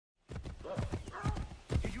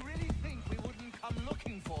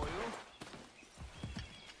looking for you.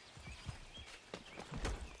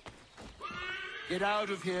 Get out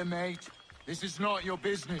of here, mate. This is not your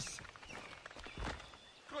business.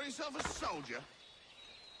 Call yourself a soldier?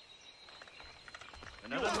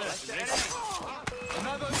 Another miss.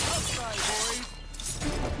 Another tough guy, boys.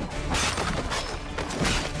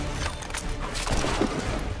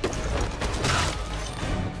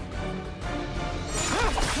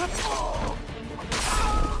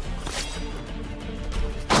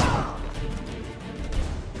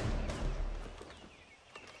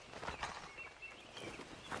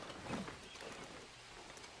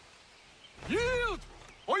 Yield,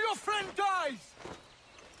 or your friend dies!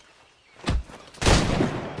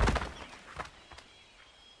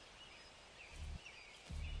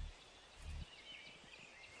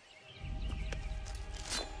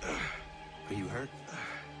 Are you hurt?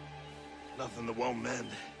 Nothing that won't mend.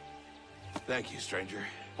 Thank you, stranger.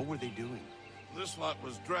 What were they doing? This lot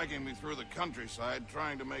was dragging me through the countryside,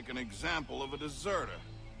 trying to make an example of a deserter.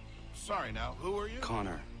 Sorry now, who are you?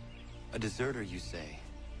 Connor. A deserter, you say?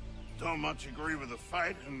 Don't much agree with the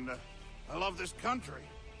fight, and I love this country.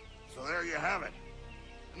 So there you have it.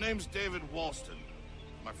 My name's David Walston.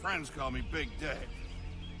 My friends call me Big Dave.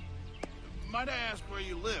 Might I ask where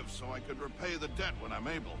you live so I could repay the debt when I'm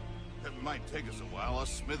able? It might take us a while. Us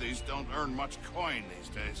smithies don't earn much coin these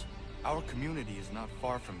days. Our community is not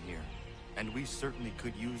far from here, and we certainly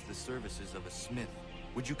could use the services of a smith.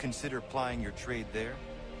 Would you consider plying your trade there?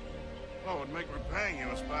 Oh, it would make repaying you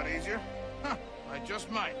a spot easier? Huh, I just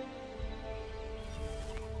might.